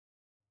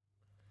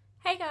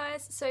Hey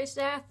guys, so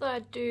today I thought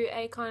I'd do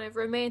a kind of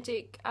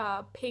romantic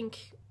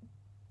pink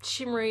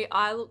shimmery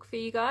eye look for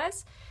you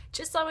guys.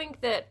 Just something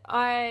that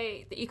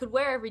you could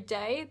wear every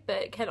day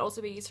but can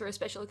also be used for a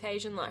special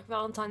occasion like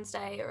Valentine's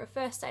Day or a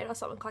first date or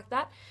something like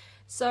that.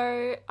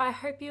 So I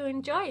hope you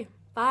enjoy.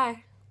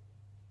 Bye!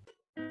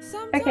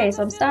 Okay,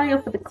 so I'm starting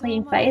off with a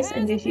clean face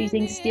and just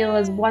using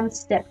Stila's One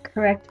Step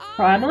Correct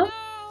Primer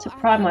to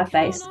prime my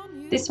face.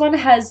 This one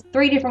has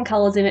 3 different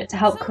colours in it to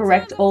help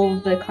correct all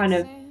the kind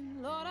of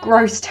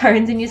gross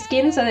tones in your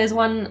skin. So there's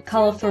one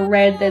colour for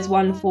red, there's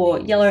one for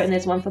yellow, and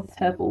there's one for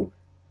purple.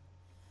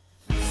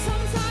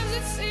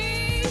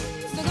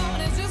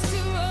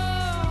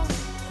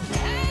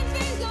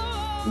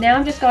 Now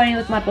I'm just going in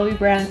with my Bobbi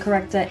Brown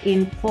corrector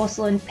in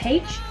Porcelain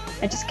Peach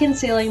and just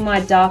concealing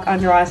my dark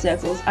under eye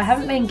circles. I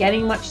haven't been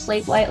getting much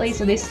sleep lately,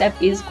 so this step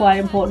is quite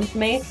important for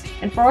me.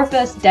 And for a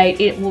first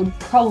date, it will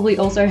probably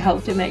also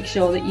help to make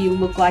sure that you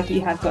look like you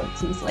have got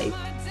some sleep.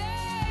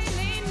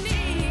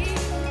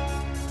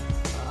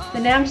 So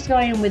now I'm just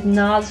going in with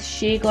Nars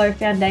Sheer Glow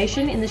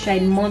Foundation in the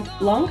shade Mont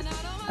Blanc.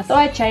 I thought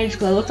I'd change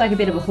because I looked like a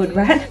bit of a hood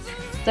rat.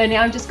 So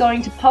now I'm just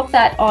going to pop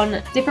that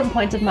on different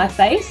points of my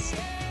face.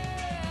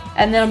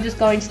 And then I'm just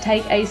going to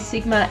take a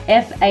Sigma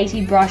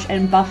F80 brush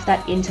and buff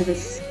that into the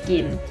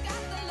skin.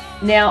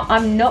 Now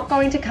I'm not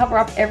going to cover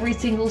up every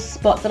single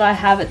spot that I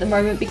have at the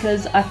moment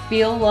because I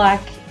feel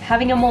like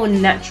having a more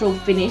natural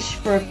finish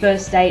for a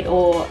first date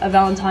or a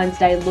Valentine's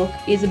Day look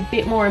is a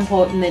bit more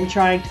important than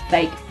trying to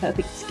fake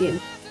perfect skin.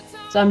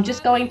 So I'm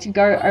just going to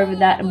go over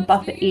that and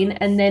buff it in,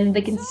 and then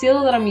the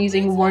concealer that I'm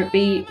using won't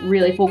be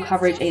really full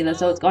coverage either,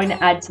 so it's going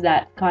to add to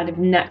that kind of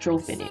natural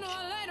finish.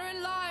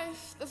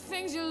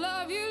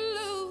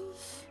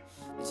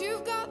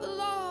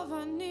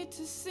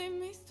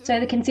 So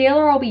the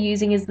concealer I'll be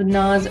using is the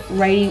Nars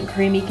Radiant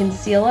Creamy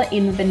Concealer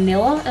in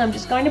Vanilla, and I'm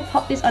just going to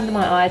pop this under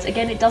my eyes.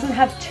 Again, it doesn't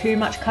have too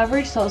much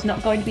coverage, so it's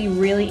not going to be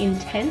really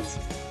intense.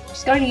 I'm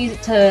just going to use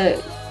it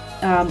to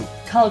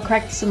colour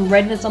correct some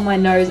redness on my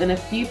nose and a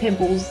few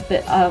pimples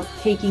that are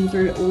peeking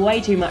through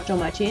way too much on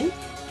my chin.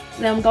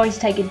 Now I'm going to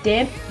take a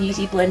damp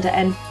BeautyBlender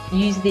and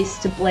use this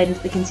to blend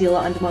the concealer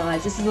under my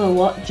eyes. This is a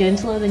lot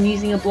gentler than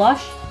using a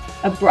brush,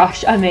 and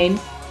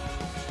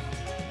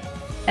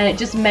it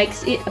just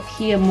makes it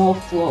appear more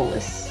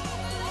flawless.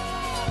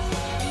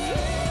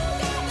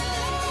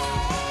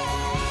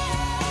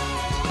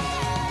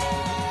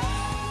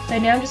 So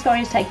now I'm just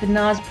going to take the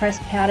Nars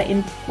Pressed Powder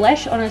in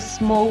Flesh on a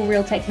small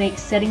Real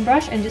Techniques setting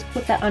brush and just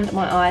put that under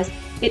my eyes.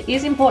 It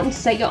is important to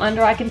set your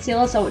under eye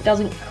concealer so it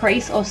doesn't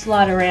crease or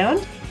slide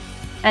around.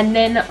 And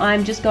then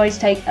I'm just going to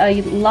take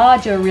a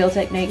larger Real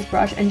Techniques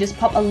brush and just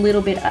pop a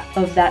little bit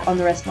of that on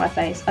the rest of my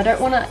face. I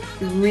don't want a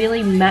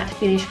really matte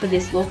finish for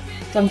this look,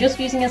 so I'm just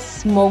using a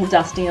small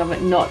dusting of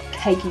it, not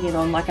caking it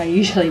on like I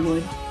usually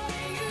would.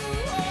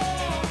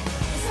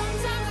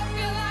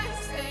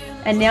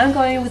 And now I'm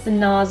going in with the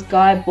Nars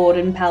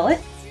Bourdin palette.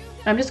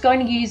 I'm just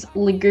going to use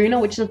Laguna,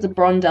 which is the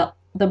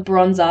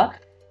bronzer,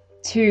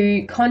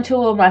 to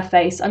contour my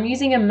face. I'm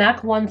using a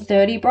MAC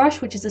 130 brush,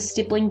 which is a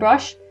stippling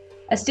brush.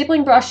 A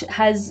stippling brush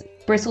has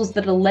bristles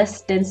that are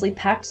less densely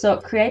packed, so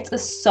it creates a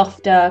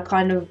softer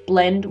kind of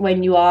blend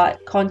when you are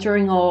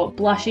contouring or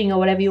blushing or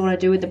whatever you want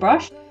to do with the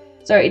brush.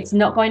 So it's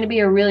not going to be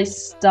a really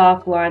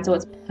stark line, so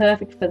it's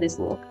perfect for this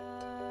look.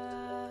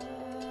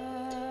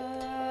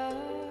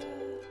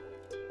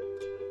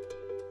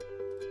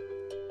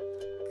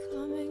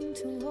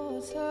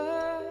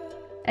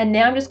 And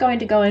now I'm just going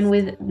to go in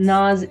with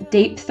Nars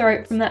Deep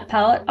Throat from that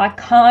palette. I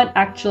can't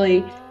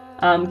actually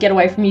get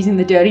away from using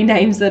the dirty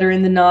names that are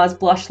in the Nars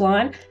blush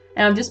line.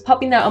 And I'm just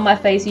popping that on my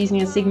face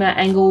using a Sigma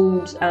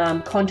angled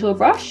contour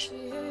brush.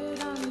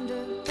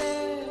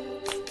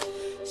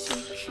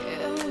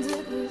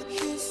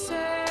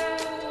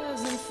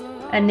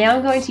 And now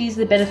I'm going to use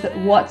the Benefit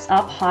What's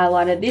Up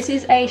highlighter. This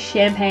is a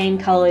champagne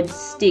coloured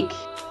stick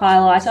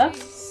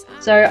highlighter.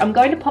 So I'm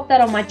going to pop that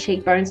on my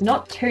cheekbones,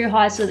 not too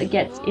high so that it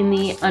gets in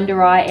the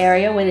under eye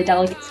area where the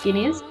delicate skin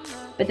is.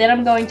 But then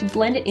I'm going to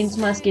blend it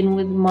into my skin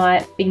with my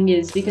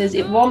fingers because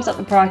it warms up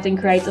the product and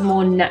creates a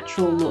more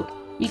natural look.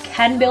 You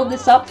can build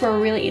this up for a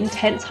really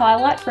intense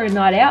highlight for a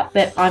night out,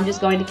 but I'm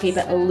just going to keep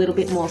it a little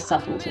bit more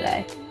subtle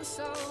today.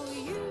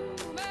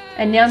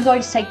 And now I'm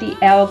going to take the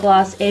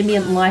Hourglass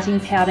Ambient Lighting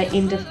Powder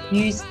in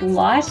Diffused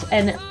Light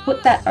and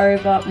put that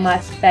over my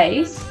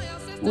face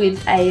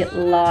with a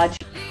large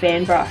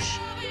fan brush.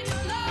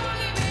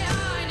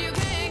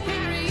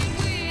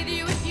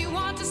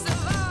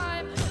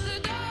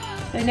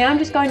 So now I'm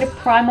just going to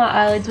prime my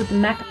eyelids with the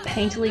MAC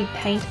Painterly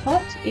Paint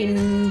Pot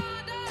in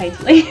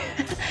Painterly.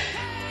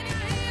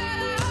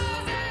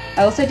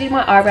 I also did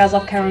my eyebrows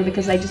off camera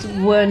because they just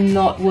were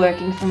not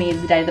working for me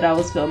the day that I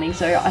was filming,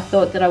 so I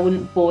thought that I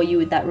wouldn't bore you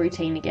with that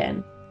routine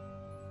again.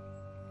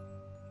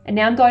 And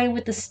now I'm going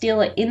with the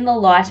Stila In The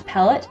Light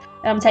palette,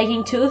 and I'm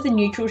taking 2 of the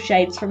neutral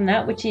shades from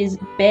that, which is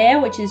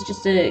Bear, which is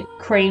just a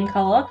cream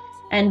colour,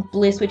 and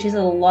Bliss, which is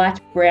a light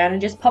brown,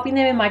 and just popping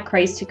them in my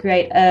crease to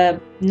create a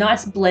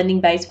nice blending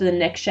base for the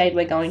next shade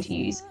we're going to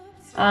use.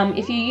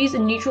 If you use a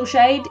neutral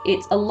shade,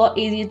 it's a lot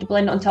easier to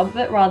blend on top of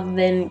it rather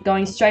than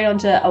going straight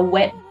onto a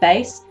wet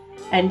base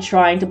and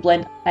trying to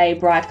blend a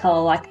bright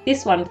colour like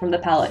this one from the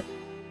palette.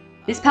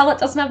 This palette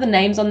doesn't have the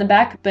names on the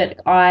back,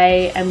 but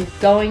I am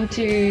going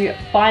to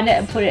find it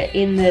and put it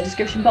in the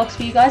description box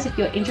for you guys if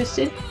you're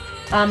interested.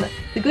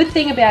 The good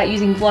thing about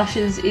using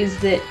blushes is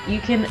that you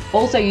can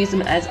also use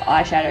them as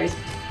eyeshadows.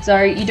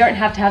 So you don't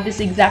have to have this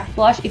exact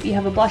blush. If you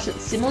have a blush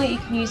that's similar, you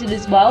can use it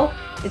as well.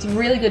 It's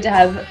really good to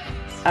have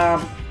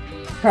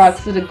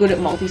products that are good at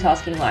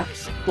multitasking like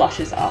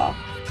blushes are.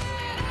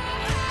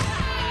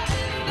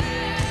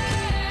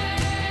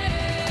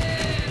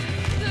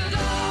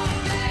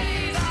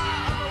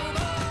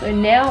 So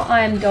now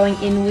I'm going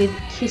in with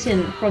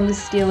Kitten from the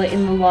Stila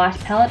In The Light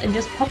palette and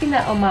just popping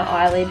that on my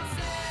eyelid.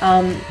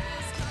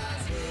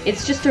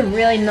 It's just a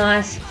really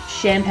nice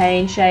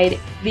champagne shade.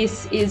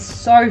 This is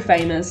so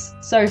famous,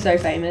 so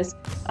famous.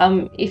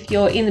 If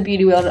you're in the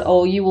beauty world at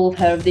all, you will have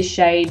heard of this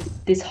shade,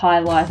 this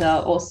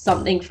highlighter, or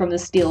something from the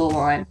Stila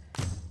line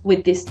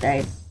with this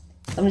name.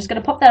 So I'm just going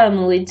to pop that on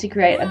the lid to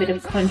create a bit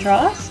of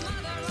contrast.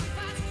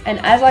 And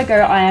as I go,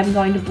 I am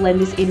going to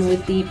blend this in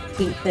with the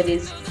pink that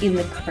is in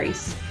the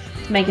crease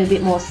to make it a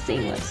bit more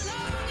seamless.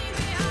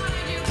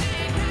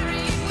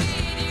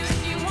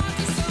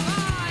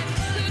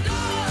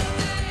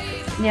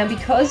 Now,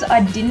 because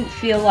I didn't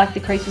feel like the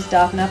crease was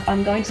dark enough,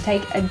 I'm going to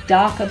take a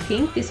darker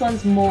pink. This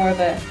one's more of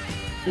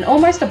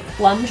almost a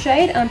plum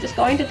shade, and I'm just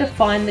going to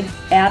define the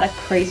outer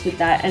crease with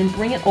that and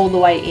bring it all the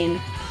way in.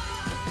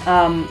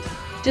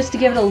 Just to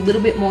give it a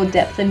little bit more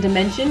depth and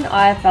dimension.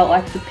 I felt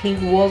like the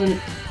pink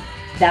wasn't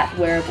that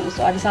wearable,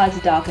 so I decided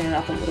to darken it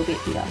up a little bit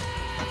here.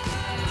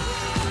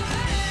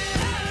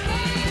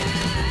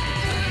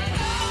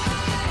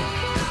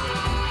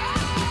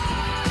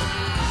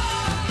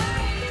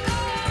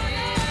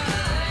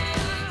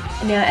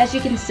 Now, as you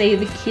can see,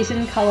 the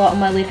Kitten colour on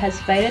my lid has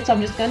faded, so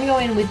I'm just going to go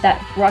in with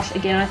that brush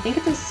again. I think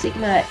it's a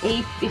Sigma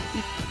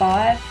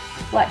E55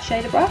 flat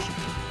shader brush.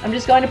 I'm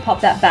just going to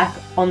pop that back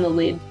on the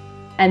lid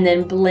and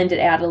then blend it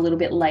out a little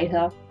bit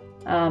later,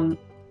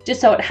 just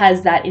so it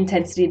has that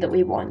intensity that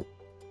we want.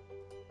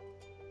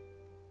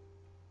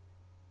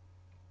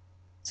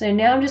 So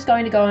now I'm just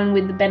going to go in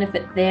with the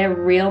Benefit They're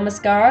Real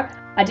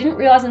mascara. I didn't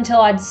realise until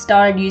I'd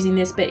started using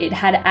this, but it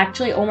had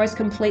actually almost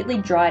completely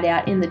dried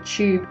out in the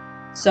tube.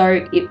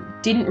 So it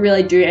didn't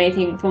really do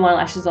anything for my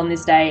lashes on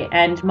this day,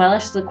 and my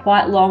lashes are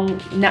quite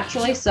long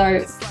naturally,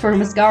 so for a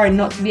mascara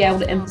not to be able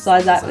to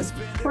emphasize that was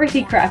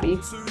pretty crappy.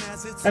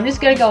 So I'm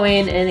just going to go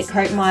in and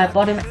coat my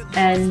bottom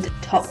and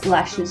top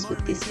lashes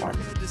with this one.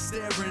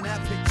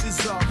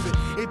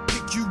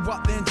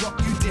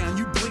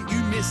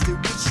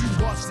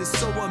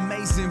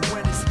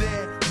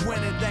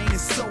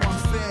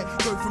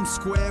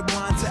 Square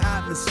one to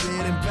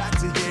atmosphere and back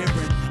to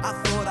hearing. I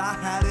thought I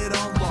had it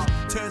on lock.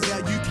 Turns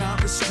out you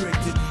can't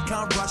restrict it,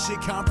 can't rush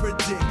it, can't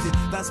predict it.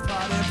 That's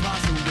part and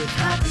parcel with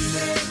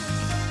happiness.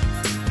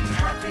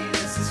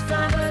 Happiness is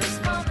fun, but it's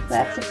momentary.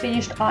 That's a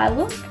finished eye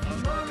look.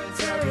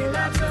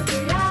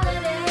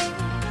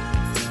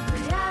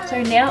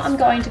 So now I'm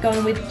going to go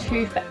in with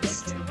Too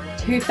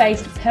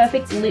Faced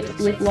Perfect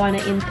Lip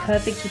Liner in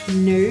Perfect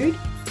Nude.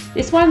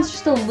 This one's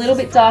just a little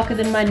bit darker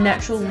than my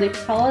natural lip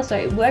colour, so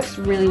it works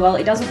really well.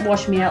 It doesn't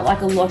wash me out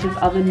like a lot of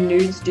other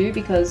nudes do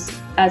because,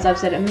 as I've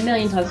said a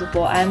million times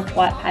before, I am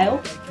quite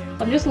pale.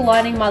 I'm just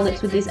lining my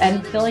lips with this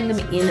and filling them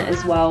in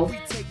as well.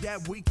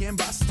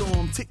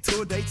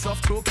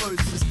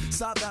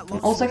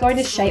 I'm also going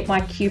to shape my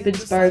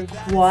Cupid's bow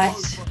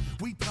quite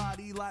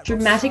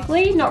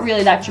dramatically, not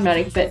really that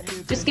dramatic, but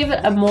just give it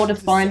a more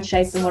defined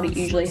shape than what it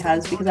usually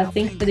has, because I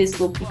think for this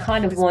look you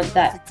kind of want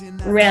that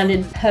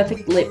rounded,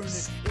 perfect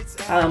lips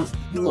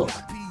look.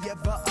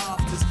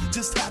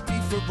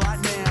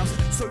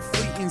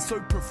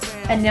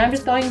 And now I'm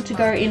just going to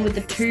go in with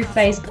the Too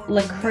Faced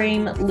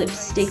Creme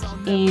lipstick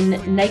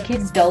in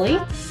Naked Dolly,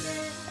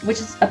 which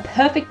is a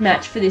perfect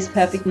match for this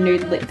perfect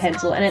nude lip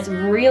pencil, and it's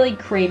really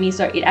creamy,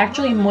 so it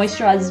actually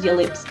moisturizes your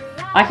lips.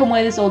 I can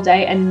wear this all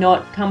day and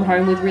not come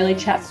home with really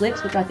chapped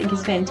lips, which I think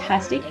is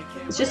fantastic.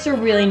 It's just a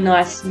really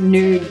nice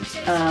nude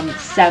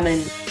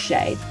salmon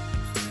shade.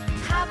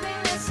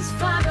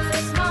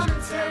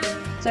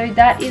 So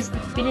that is the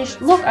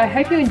finished look. I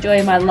hope you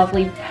enjoy my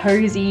lovely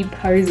posy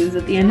poses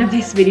at the end of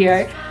this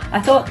video. I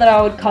thought that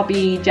I would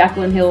copy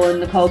Jaclyn Hill and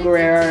Nicole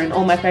Guerrero and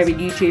all my favourite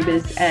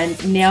YouTubers,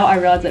 and now I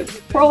realise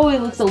it probably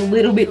looks a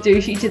little bit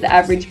douchey to the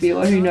average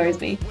viewer who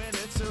knows me.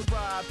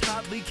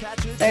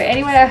 So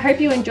anyway, I hope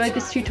you enjoyed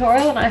this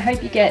tutorial, and I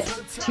hope you get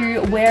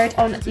to wear it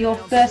on your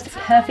first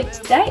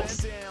perfect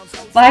date.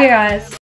 Bye guys!